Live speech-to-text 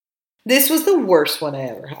This was the worst one I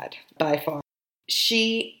ever had, by far.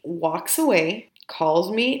 She walks away,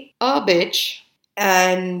 calls me a bitch,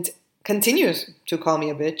 and continues to call me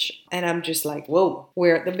a bitch. And I'm just like, whoa.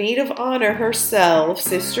 Where the maid of honor herself,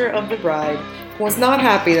 sister of the bride, was not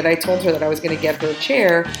happy that I told her that I was going to get her a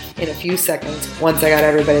chair in a few seconds once I got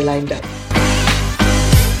everybody lined up.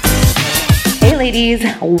 Hey ladies,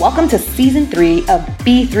 welcome to season 3 of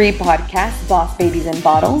B3 Podcast, Boss Babies in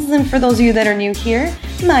Bottles. And for those of you that are new here,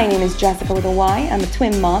 my name is Jessica with a Y. I'm a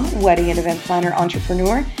twin mom, wedding and event planner,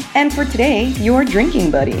 entrepreneur, and for today, your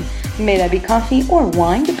drinking buddy. May that be coffee or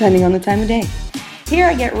wine, depending on the time of day. Here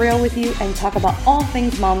I get real with you and talk about all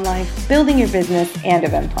things mom life, building your business, and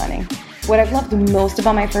event planning. What I've loved most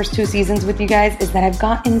about my first 2 seasons with you guys is that I've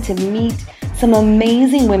gotten to meet some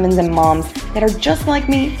amazing women and moms that are just like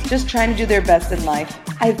me, just trying to do their best in life.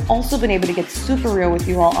 I've also been able to get super real with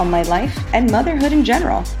you all on my life and motherhood in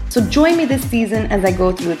general. So join me this season as I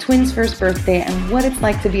go through the twins' first birthday and what it's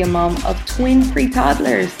like to be a mom of twin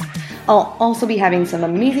pre-toddlers. I'll also be having some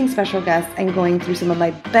amazing special guests and going through some of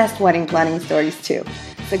my best wedding planning stories too.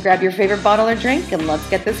 So grab your favorite bottle or drink and let's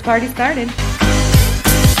get this party started.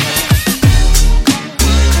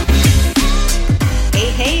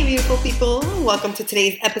 Hey, beautiful people. Welcome to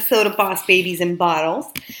today's episode of Boss Babies in Bottles.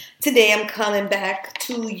 Today I'm coming back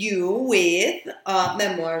to you with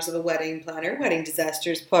Memoirs of a Wedding Planner, Wedding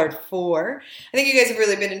Disasters Part 4. I think you guys have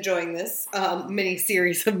really been enjoying this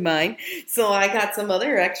mini-series of mine. So I got some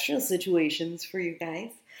other extra situations for you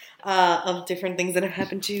guys of different things that have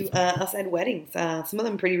happened to us at weddings. Some of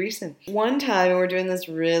them pretty recent. One time we were doing this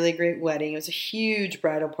really great wedding. It was a huge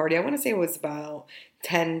bridal party. I want to say it was about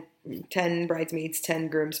 10 bridesmaids, 10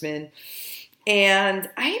 groomsmen. And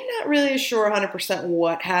I'm not really sure 100%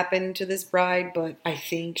 what happened to this bride, but I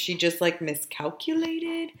think she just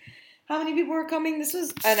miscalculated how many people were coming. This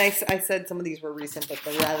was, and I said some of these were recent, but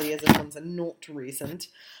the reality is this one's not recent.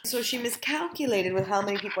 So she miscalculated with how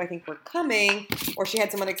many people I think were coming, or she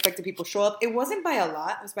had some unexpected people show up. It wasn't by a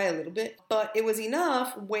lot, it was by a little bit, but it was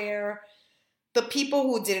enough where the people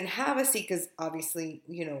who didn't have a seat, because obviously,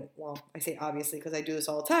 I say obviously because I do this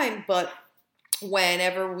all the time, but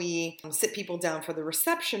whenever we sit people down for the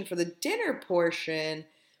reception, for the dinner portion,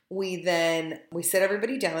 we sit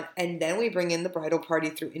everybody down and then we bring in the bridal party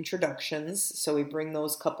through introductions. So we bring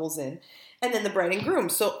those couples in and then the bride and groom.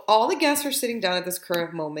 So all the guests are sitting down at this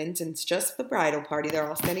current moment and it's just the bridal party. They're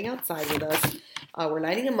all standing outside with us. We're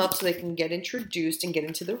lining them up so they can get introduced and get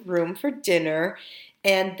into the room for dinner.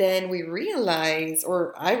 And then we realize,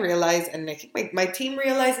 or I realize, and I think my team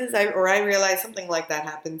realizes, I realize something like that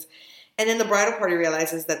happens. And then the bridal party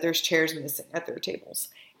realizes that there's chairs missing at their tables.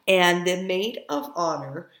 And the maid of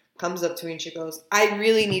honor comes up to me and she goes, I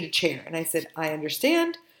really need a chair. And I said, I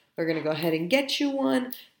understand. We're going to go ahead and get you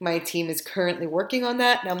one. My team is currently working on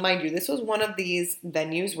that. Now, mind you, this was one of these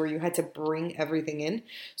venues where you had to bring everything in.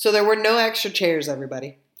 So there were no extra chairs,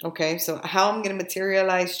 everybody. Okay, so how I'm going to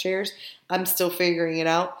materialize chairs, I'm still figuring it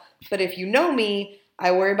out. But if you know me,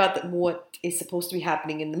 I worry about what is supposed to be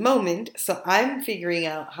happening in the moment. So I'm figuring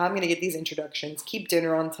out how I'm going to get these introductions, keep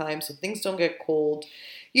dinner on time so things don't get cold.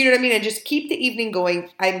 You know what I mean? And just keep the evening going.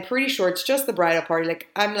 I'm pretty sure it's just the bridal party.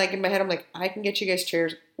 I'm in my head, I'm like, I can get you guys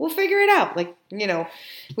chairs. We'll figure it out.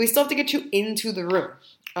 We still have to get you into the room.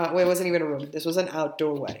 Well, it wasn't even a room. This was an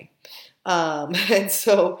outdoor wedding. And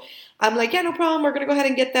so I'm like, yeah, no problem. We're going to go ahead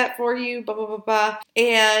and get that for you. Blah, blah, blah, blah.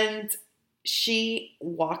 And she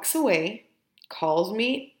walks away, calls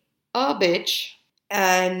me a bitch,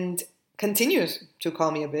 and continues to call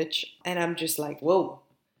me a bitch. And I'm just like, whoa,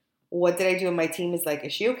 what did I do? And my team is like,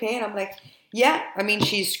 is she okay? And I'm like, yeah. I mean,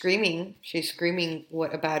 she's screaming. She's screaming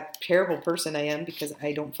what a bad, terrible person I am because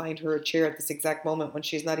I don't find her a chair at this exact moment when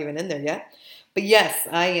she's not even in there yet. But yes,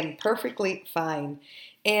 I am perfectly fine.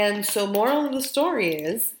 And so moral of the story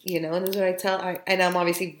is, and this is what I tell, and I'm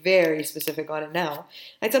obviously very specific on it now.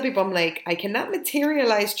 I tell people, I'm like, I cannot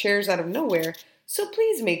materialize chairs out of nowhere. So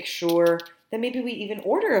please make sure that maybe we even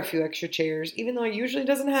order a few extra chairs, even though it usually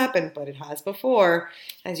doesn't happen, but it has before,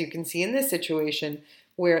 as you can see in this situation,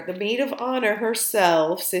 where the maid of honor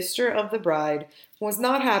herself, sister of the bride, was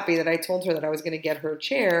not happy that I told her that I was going to get her a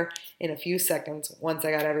chair in a few seconds once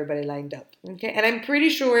I got everybody lined up. Okay, and I'm pretty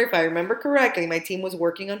sure, if I remember correctly, my team was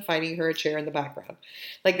working on finding her a chair in the background.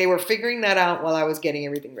 They were figuring that out while I was getting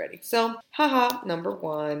everything ready. So, haha, number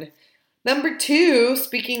 1. Number 2,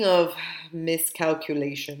 speaking of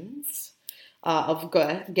miscalculations of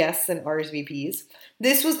guests and RSVPs,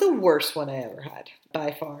 this was the worst one I ever had,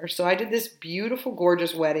 by far. So I did this beautiful,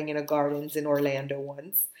 gorgeous wedding in a gardens in Orlando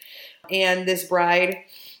once. And this bride,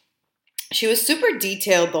 she was super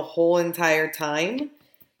detailed the whole entire time.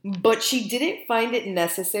 But she didn't find it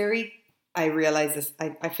necessary. I realized this,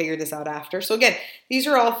 I figured this out after. So again, these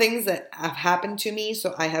are all things that have happened to me.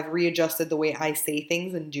 So I have readjusted the way I say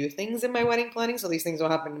things and do things in my wedding planning. So these things don't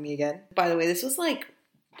happen to me again. By the way, this was like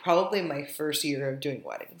probably my first year of doing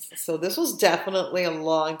weddings. So this was definitely a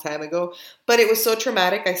long time ago, but it was so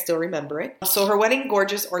traumatic, I still remember it. So her wedding,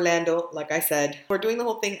 gorgeous, Orlando, like I said. We're doing the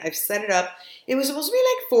whole thing. I've set it up. It was supposed to be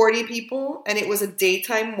like 40 people, and it was a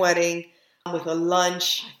daytime wedding with a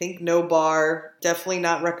lunch, I think no bar. Definitely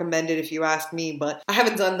not recommended if you ask me, but I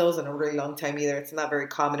haven't done those in a really long time either. It's not very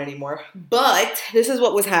common anymore. But this is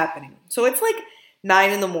what was happening. So it's like 9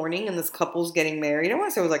 in the morning and this couple's getting married. I want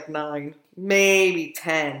to say it was like 9, maybe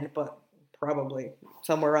 10, but probably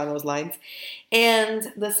somewhere around those lines.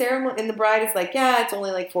 And the ceremony, and the bride is like, yeah, it's only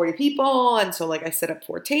like 40 people. And so like I set up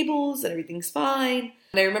 4 tables and everything's fine.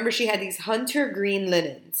 And I remember she had these hunter green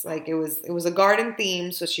linens. Like it was a garden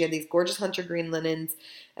theme. So she had these gorgeous hunter green linens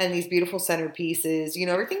and these beautiful centerpieces. You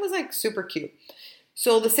know, everything was like super cute.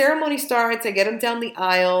 So the ceremony starts, I get them down the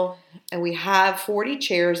aisle, and we have 40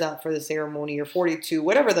 chairs out for the ceremony, or 42,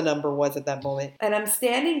 whatever the number was at that moment. And I'm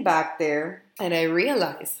standing back there, and I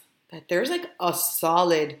realize that there's like a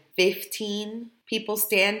solid 15 people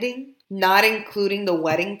standing, not including the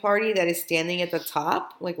wedding party that is standing at the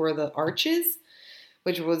top, like where the arch is,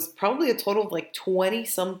 which was probably a total of like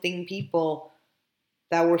 20-something people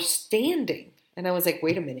that were standing. And I was like,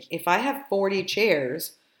 wait a minute, if I have 40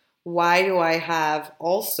 chairs, why do I have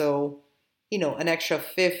also, you know, an extra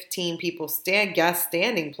 15 people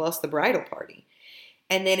standing plus the bridal party?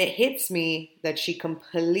 And then it hits me that she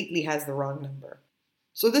completely has the wrong number.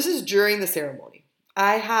 So this is during the ceremony.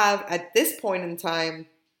 I have, at this point in time,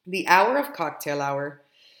 the hour of cocktail hour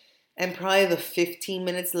and probably the 15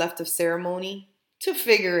 minutes left of ceremony to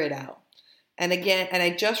figure it out. And again, and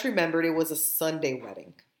I just remembered it was a Sunday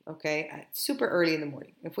wedding. Okay, super early in the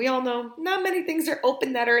morning. If we all know, not many things are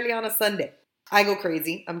open that early on a Sunday. I go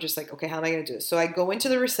crazy. I'm just like, okay, how am I going to do this? So I go into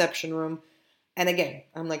the reception room. And again,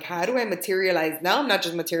 I'm like, how do I materialize? Now I'm not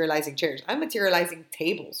just materializing chairs. I'm materializing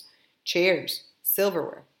tables, chairs,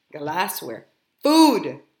 silverware, glassware,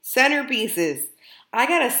 food, centerpieces. I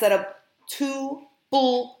got to set up 2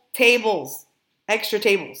 full tables, extra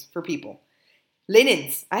tables for people.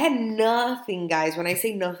 Linens. I had nothing, guys. When I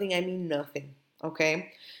say nothing, I mean nothing.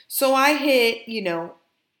 Okay, so I hit, you know,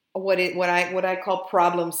 what I call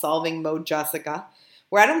problem solving mode, Jessica,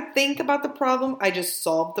 where I don't think about the problem, I just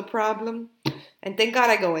solve the problem. And thank God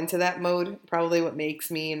I go into that mode. Probably what makes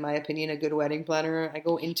me, in my opinion, a good wedding planner. I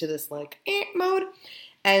go into this like mode.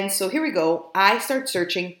 And so here we go. I start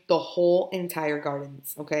searching the whole entire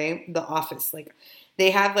gardens. Okay, the office, like they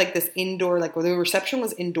have like this indoor, like where the reception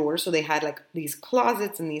was indoor, so they had like these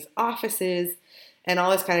closets and these offices and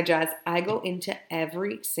all this kind of jazz. I go into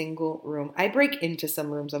every single room. I break into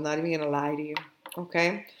some rooms. I'm not even going to lie to you.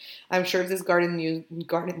 Okay? I'm sure if this if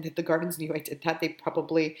the gardens knew I did that, they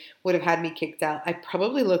probably would have had me kicked out. I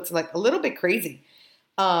probably looked like a little bit crazy.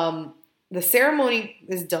 The ceremony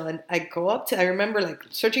is done. I remember like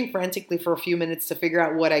searching frantically for a few minutes to figure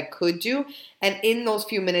out what I could do. And in those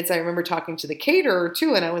few minutes, I remember talking to the caterer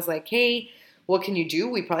too. And I was like, hey, what can you do?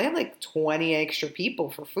 We probably have like 20 extra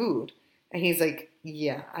people for food. And he's like,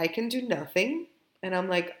 yeah, I can do nothing. And I'm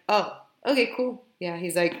like, oh, okay, cool. Yeah,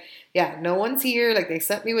 he's like, yeah, no one's here. Like, they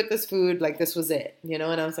sent me with this food. Like, this was it, you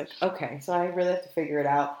know? And I was like, okay, so I really have to figure it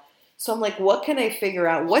out. So I'm like, what can I figure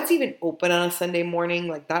out? What's even open on a Sunday morning?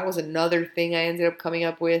 Like, that was another thing I ended up coming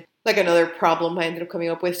up with. Like, another problem I ended up coming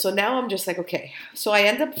up with. So now I'm just like, okay. So I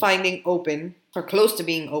end up finding open, or close to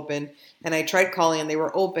being open, and I tried calling and they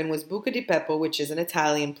were open, was Buca di Beppo, which is an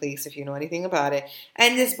Italian place if you know anything about it.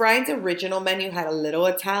 And this bride's original menu had a little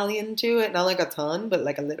Italian to it, not like a ton, but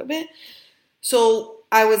like a little bit. So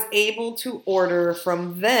I was able to order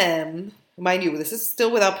from them. Mind you, this is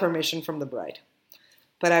still without permission from the bride.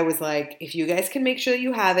 But I was like, if you guys can make sure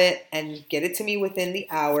you have it and get it to me within the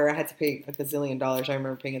hour. I had to pay like $1 zillion. I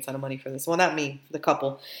remember paying a ton of money for this. Well, not me, the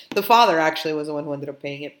couple. The father actually was the one who ended up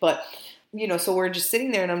paying it. But, you know, so we're just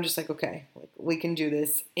sitting there and I'm just like, okay, we can do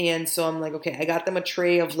this. And so I'm like, okay, I got them a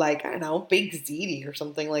tray of like, I don't know, baked ziti or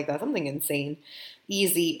something like that. Something insane.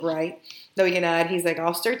 Easy, right? That we can add. He's like,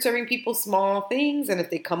 I'll start serving people small things. And if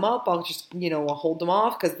they come up, I'll just, you know, I'll hold them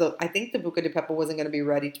off. Because I think the Buca di Beppo wasn't going to be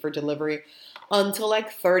ready for delivery until like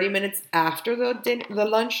 30 minutes after the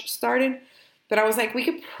lunch started. But I was like, we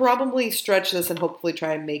could probably stretch this and hopefully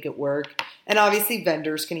try and make it work. And obviously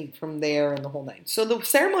vendors can eat from there and the whole night. So the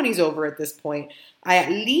ceremony's over at this point. I at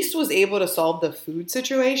least was able to solve the food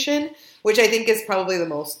situation, which I think is probably the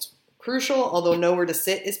most crucial, although nowhere to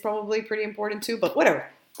sit is probably pretty important too, but whatever.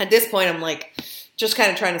 At this point, I'm like, just kind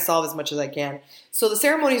of trying to solve as much as I can. So the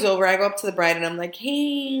ceremony's over. I go up to the bride and I'm like,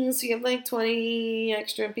 hey, so you have like 20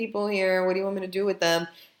 extra people here. What do you want me to do with them?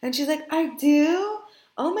 And she's like, I do?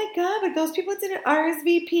 Oh my God, but those people didn't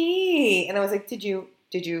RSVP. And I was like, did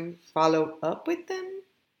you follow up with them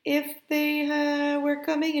if they were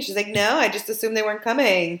coming? And she's like, no, I just assumed they weren't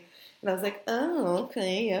coming. And I was like, oh,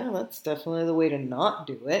 okay, yeah, that's definitely the way to not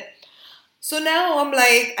do it. So now I'm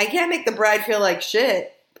like, I can't make the bride feel like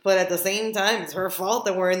shit, but at the same time, it's her fault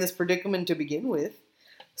that we're in this predicament to begin with.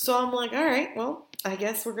 So I'm like, all right, well, I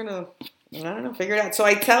guess we're gonna, I don't know, figure it out. So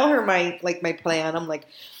I tell her my plan. I'm like,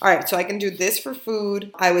 all right, so I can do this for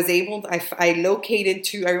food. I was able to, I located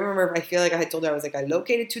two, I remember, I feel like I had told her, I was like, I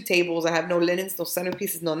located 2 tables. I have no linens, no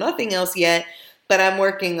centerpieces, no nothing else yet, but I'm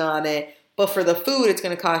working on it. But for the food, it's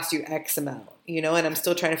going to cost you X amount, and I'm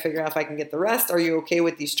still trying to figure out if I can get the rest. Are you okay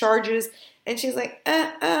with these charges? And she's like,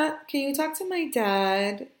 can you talk to my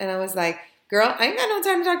dad? And I was like, girl, I ain't got no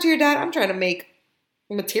time to talk to your dad. I'm trying to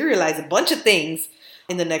materialize a bunch of things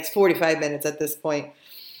in the next 45 minutes at this point.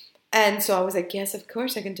 And so I was like, yes, of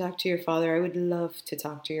course I can talk to your father. I would love to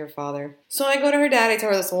talk to your father. So I go to her dad. I tell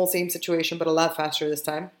her this whole same situation, but a lot faster this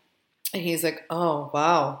time. And he's like, oh,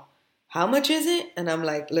 wow. How much is it? And I'm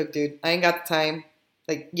like, look, dude, I ain't got the time.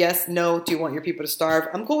 Like, yes, no, do you want your people to starve?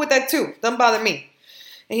 I'm cool with that too. Doesn't bother me.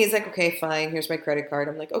 And he's like, okay, fine. Here's my credit card.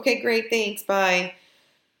 I'm like, okay, great. Thanks. Bye.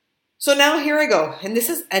 So now here I go. And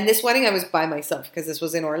this wedding I was by myself because this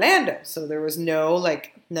was in Orlando. So there was none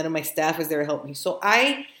of my staff was there to help me. So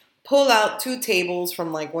I pull out 2 tables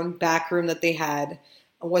from one back room that they had.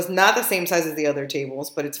 It was not the same size as the other tables,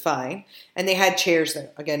 but it's fine. And they had chairs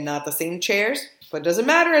there. Again, not the same chairs, but it doesn't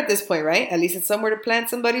matter at this point, right? At least it's somewhere to plant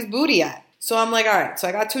somebody's booty at. So I'm like, all right. So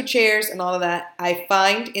I got 2 chairs and all of that. I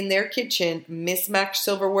find in their kitchen mismatched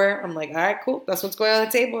silverware. I'm like, all right, cool. That's what's going on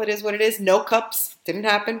the table. It is what it is. No cups. Didn't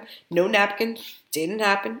happen. No napkins. Didn't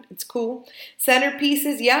happen. It's cool.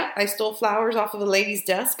 Centerpieces. Yeah, I stole flowers off of a lady's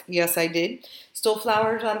desk. Yes, I did. Stole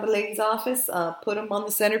flowers out of the lady's office. Put them on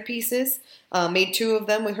the centerpieces. Made 2 of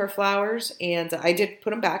them with her flowers. And I did put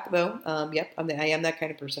them back, though. Yep, I am that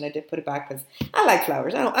kind of person. I did put it back because I like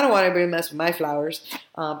flowers. I don't want anybody to mess with my flowers.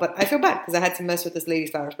 But I feel bad because I had to mess with this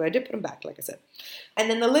lady's flowers. But I did put them back, like I said.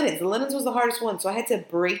 And then the linens. The linens was the hardest one. So I had to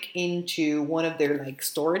break into one of their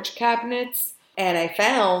storage cabinets. And I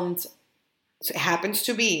found, so it happens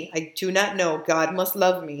to be, I do not know, God must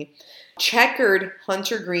love me, checkered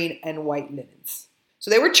hunter green and white linens. So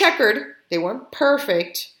they were checkered. They weren't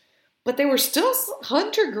perfect, but they were still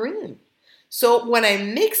hunter green. So when I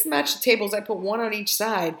mixed matched the tables, I put 1 on each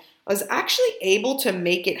side, I was actually able to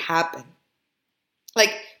make it happen.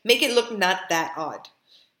 Make it look not that odd.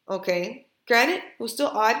 Okay? Granted, it was still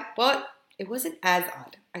odd, but it wasn't as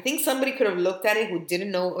odd. I think somebody could have looked at it who didn't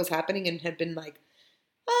know what was happening and had been like,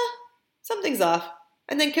 something's off.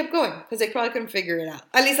 And then kept going because they probably couldn't figure it out.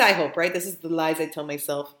 At least I hope, right? This is the lies I tell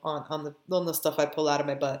myself on the stuff I pull out of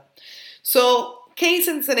my butt. So case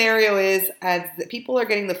and scenario is, as the people are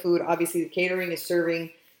getting the food, obviously the catering is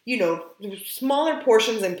serving, smaller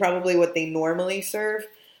portions than probably what they normally serve.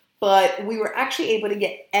 But we were actually able to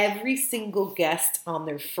get every single guest on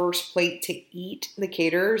their first plate to eat the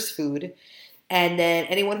caterer's food. And then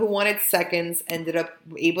anyone who wanted seconds ended up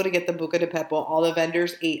able to get the buca de pepo. All the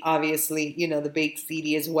vendors ate, obviously, the baked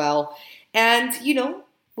ziti as well. And,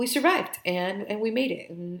 we survived and we made it.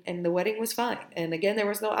 And the wedding was fine. And again, there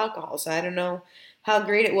was no alcohol. So I don't know how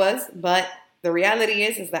great it was. But the reality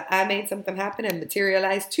is that I made something happen and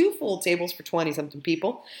materialized 2 full tables for 20-something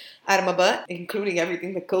people out of my butt, including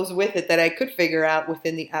everything that goes with it that I could figure out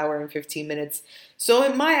within the hour and 15 minutes. So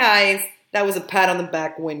in my eyes, that was a pat on the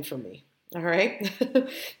back win for me. All right.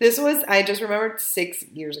 This was, I just remembered 6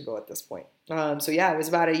 years ago at this point. So yeah, it was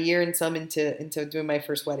about a year and some into doing my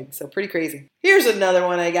first wedding. So pretty crazy. Here's another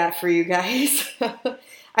one I got for you guys.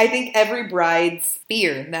 I think every bride's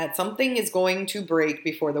fear that something is going to break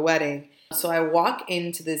before the wedding. So I walk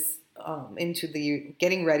into this, into the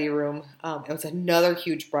getting ready room. It was another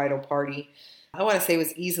huge bridal party. I want to say it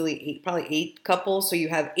was easily probably 8 couples. So you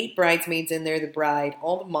have 8 bridesmaids in there, the bride,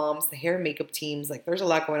 all the moms, the hair and makeup teams. There's a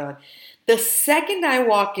lot going on. The second I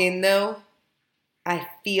walk in, though, I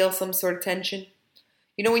feel some sort of tension.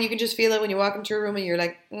 When you can just feel it when you walk into a room and you're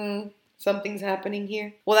like, something's happening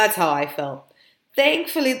here. Well, that's how I felt.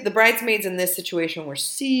 Thankfully, the bridesmaids in this situation were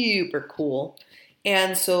super cool.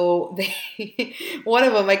 And so one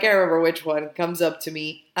of them, I can't remember which one, comes up to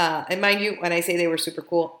me. And mind you, when I say they were super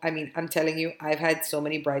cool, I mean, I'm telling you, I've had so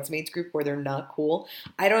many bridesmaids group where they're not cool.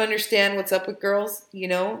 I don't understand what's up with girls,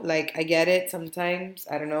 like I get it sometimes.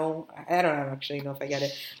 I don't know. I don't actually know if I get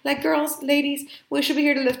it. Like girls, ladies, we should be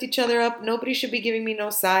here to lift each other up. Nobody should be giving me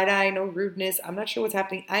no side eye, no rudeness. I'm not sure what's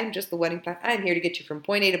happening. I'm just the wedding planner. I'm here to get you from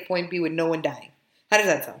point A to point B with no one dying. How does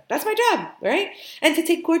that sound? That's my job, right? And to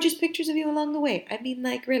take gorgeous pictures of you along the way. I mean,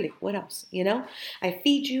 like, really, what else? I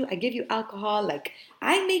feed you, I give you alcohol. Like,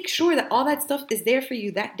 I make sure that all that stuff is there for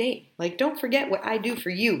you that day. Like, don't forget what I do for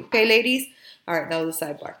you. Okay, ladies? All right, now the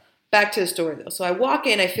sidebar. Back to the story, though. So I walk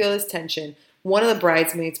in, I feel this tension. One of the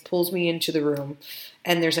bridesmaids pulls me into the room,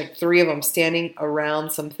 and there's like 3 of them standing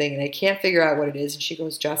around something, and I can't figure out what it is. And she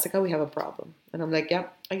goes, Jessica, we have a problem. And I'm like,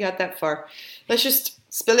 yep, I got that far. Let's just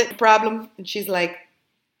spill it, problem. And she's like,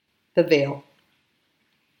 the veil.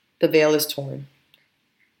 The veil is torn.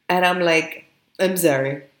 And I'm like, I'm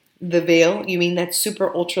sorry. The veil? You mean that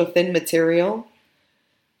super ultra thin material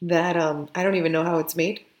that I don't even know how it's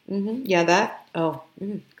made? Yeah, that? Oh,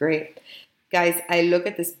 great. Guys, I look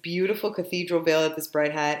at this beautiful cathedral veil that this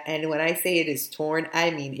bride had, and when I say it is torn,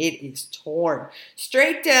 I mean it is torn.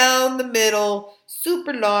 Straight down the middle,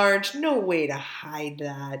 super large, no way to hide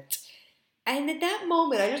that. And at that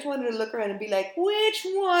moment, I just wanted to look around and be like, which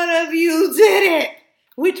one of you did it?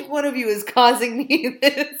 Which one of you is causing me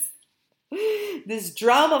this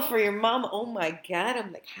drama for your mom? Oh my God.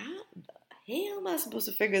 I'm like, how the hell am I supposed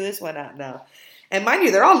to figure this one out now? And mind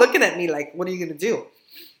you, they're all looking at me like, what are you going to do?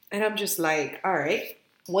 And I'm just like, all right,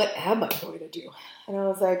 what am I going to do? And I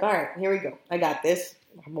was like, all right, here we go. I got this.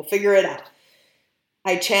 We'll figure it out.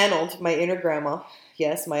 I channeled my inner grandma.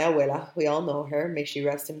 Yes, my abuela. We all know her. May she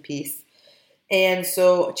rest in peace. And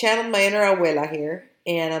so channeled my inner abuela here.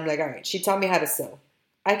 And I'm like, all right, she taught me how to sew.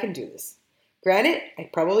 I can do this. Granted, I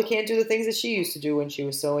probably can't do the things that she used to do when she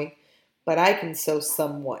was sewing, but I can sew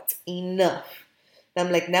somewhat enough. And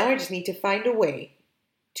I'm like, now I just need to find a way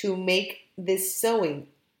to make this sewing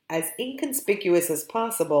as inconspicuous as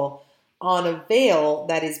possible on a veil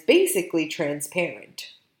that is basically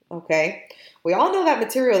transparent. Okay? We all know that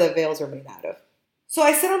material that veils are made out of. So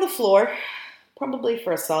I sit on the floor, probably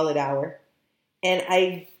for a solid hour, and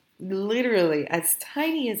I literally, as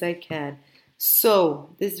tiny as I can, sew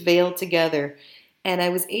this veil together. And I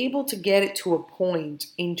was able to get it to a point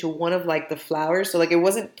into one of like the flowers. So like it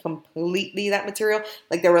wasn't completely that material.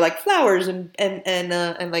 Like there were like flowers and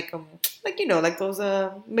like like those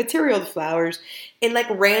material flowers in like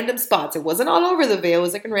random spots. It wasn't all over the veil. It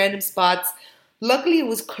was like in random spots. Luckily, it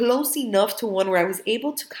was close enough to one where I was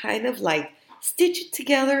able to kind of like stitch it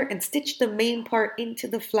together and stitch the main part into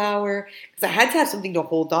the flower because I had to have something to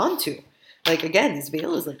hold on to. Like again, this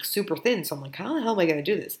veil is like super thin. So I'm like, how the hell am I going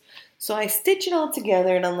to do this? So I stitch it all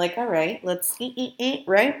together and I'm like, all right, let's,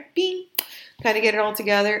 right? Bing. Kind of get it all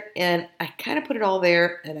together. And I kind of put it all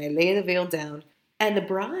there and I lay the veil down. And the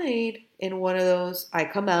bride in one of those, I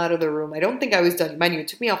come out of the room. I don't think I was done. Mind you, it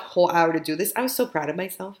took me a whole hour to do this. I was so proud of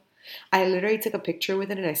myself. I literally took a picture with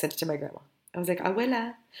it and I sent it to my grandma. I was like,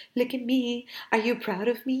 Abuela, look at me. Are you proud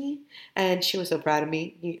of me? And she was so proud of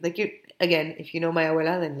me. Again, if you know my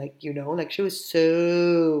abuela, then she was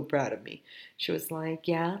so proud of me. She was like,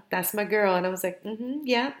 yeah, that's my girl. And I was like,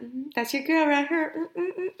 yeah, that's your girl right here.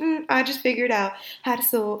 I just figured out how to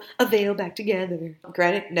sew a veil back together.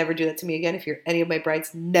 Granted, never do that to me again. If you're any of my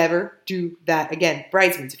brides, never do that again.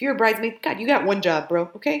 Bridesmaids, if you're a bridesmaid, God, you got one job,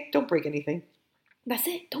 bro. Okay? Don't break anything. That's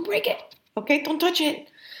it. Don't break it. Okay? Don't touch it.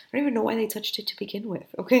 I don't even know why they touched it to begin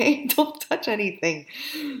with, okay? Don't touch anything.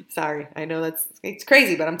 Sorry, I know it's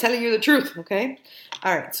crazy, but I'm telling you the truth, okay?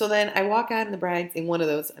 All right, so then I walk out in the brides in one of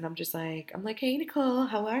those, and I'm like, hey, Nicole,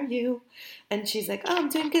 how are you? And she's like, oh, I'm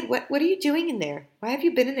doing good. What are you doing in there? Why have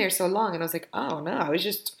you been in there so long? And I was like, oh, no, I was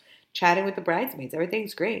just chatting with the bridesmaids.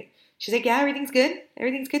 Everything's great. She's like, yeah, everything's good.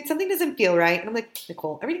 Everything's good. Something doesn't feel right. And I'm like,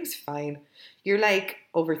 Nicole, everything's fine. You're like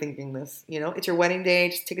overthinking this, It's your wedding day.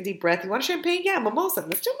 Just take a deep breath. You want a champagne? Yeah, mimosa.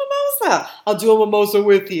 Let's do a mimosa. I'll do a mimosa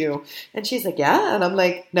with you. And she's like, yeah. And I'm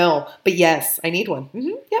like, no, but yes, I need one.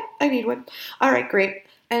 Yep, I need one. All right, great.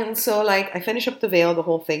 And so I finish up the veil, the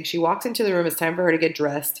whole thing. She walks into the room. It's time for her to get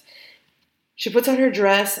dressed. She puts on her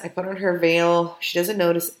dress. I put on her veil. She doesn't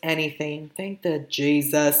notice anything. Thank the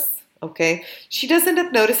Jesus. Okay. She does end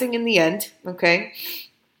up noticing in the end. Okay.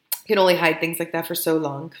 You can only hide things like that for so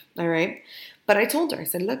long. All right. But I told her, I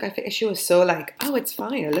said, look, she was so like, oh, it's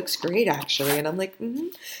fine. It looks great, actually. And I'm like,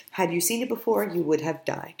 had you seen it before, you would have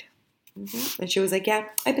died. And she was like, yeah,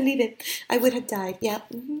 I believe it. I would have died. Yeah.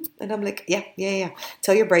 And I'm like, yeah.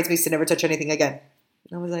 Tell your bridesmaids to never touch anything again.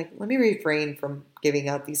 I was like, let me refrain from giving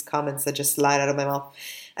out these comments that just slide out of my mouth.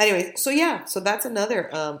 Anyway, so that's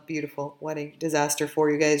another beautiful wedding disaster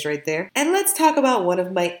for you guys right there. And let's talk about one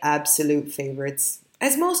of my absolute favorites.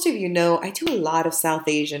 As most of you know, I do a lot of South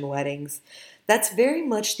Asian weddings. That's very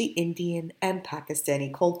much the Indian and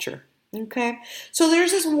Pakistani culture. Okay, so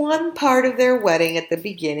there's this one part of their wedding at the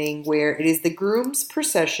beginning where it is the groom's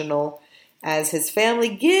processional as his family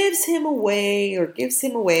gives him away,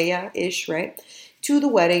 yeah-ish, right, to the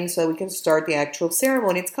wedding so we can start the actual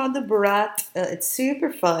ceremony. It's called the Barat. It's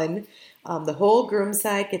super fun. The whole groom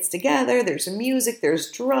side gets together. There's music,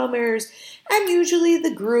 there's drummers, and usually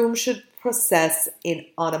the groom should process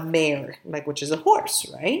on a mare, which is a horse,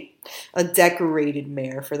 right? A decorated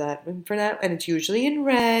mare for that, and it's usually in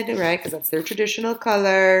red, right? Because that's their traditional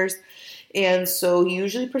colors. And so he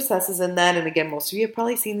usually processes in that. And again, most of you have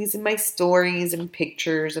probably seen these in my stories and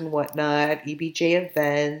pictures and whatnot. EBJ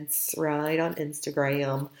events, right, on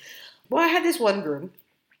Instagram. Well, I had this one groom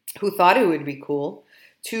who thought it would be cool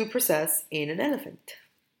to process in an elephant.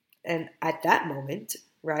 And at that moment,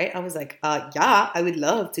 right, I was like, yeah, I would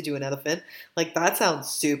love to do an elephant. That sounds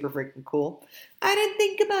super freaking cool. I didn't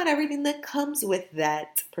think about everything that comes with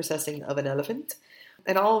that processing of an elephant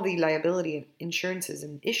and all the liability and insurances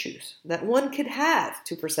and issues that one could have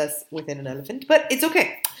to process within an elephant. But it's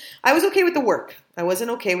okay. I was okay with the work. I wasn't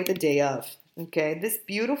okay with the day of. Okay, this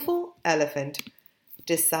beautiful elephant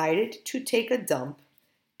decided to take a dump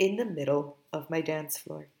in the middle of my dance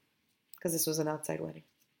floor because this was an outside wedding.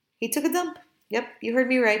 He took a dump. Yep, you heard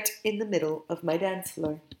me right, in the middle of my dance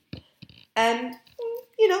floor. And,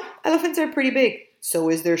 elephants are pretty big. So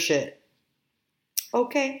is their shit.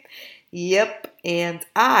 Okay. Yep. And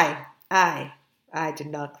I did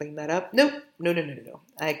not clean that up. Nope. No.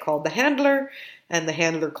 I called the handler, and the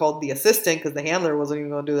handler called the assistant because the handler wasn't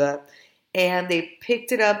even going to do that. And they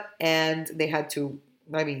picked it up, and they had to,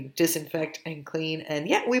 disinfect and clean. And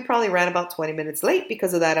yeah, we probably ran about 20 minutes late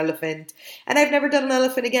because of that elephant. And I've never done an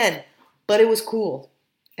elephant again. But it was cool.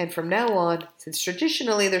 And from now on, since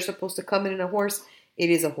traditionally they're supposed to come in a horse, it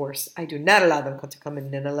is a horse. I do not allow them to come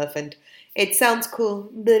in an elephant. It sounds cool,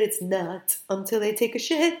 but it's not until they take a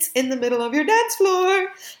shit in the middle of your dance floor.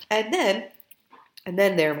 And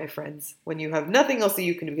then there, my friends, when you have nothing else that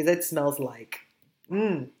you can do, because it smells like,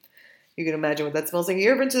 you can imagine what that smells like.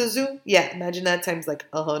 You ever been to the zoo? Yeah, imagine that times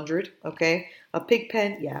 100, okay? A pig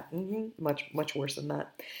pen? Yeah, much worse than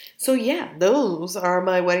that. So yeah, those are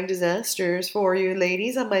my wedding disasters for you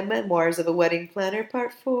ladies on my Memoirs of a Wedding Planner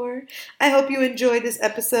Part 4. I hope you enjoyed this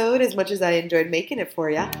episode as much as I enjoyed making it for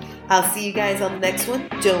you. I'll see you guys on the next one.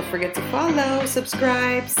 Don't forget to follow,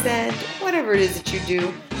 subscribe, send, whatever it is that you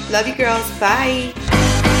do. Love you girls. Bye.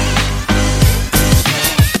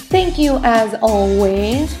 Thank you, as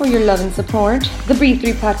always, for your love and support. The Breathe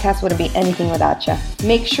 3 podcast wouldn't be anything without you.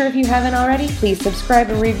 Make sure, if you haven't already, please subscribe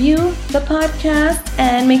and review the podcast.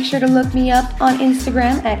 And make sure to look me up on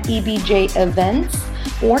Instagram at EBJ Events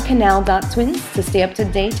or canal.twins to stay up to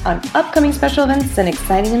date on upcoming special events and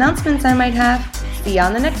exciting announcements I might have. See you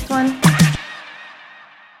on the next one.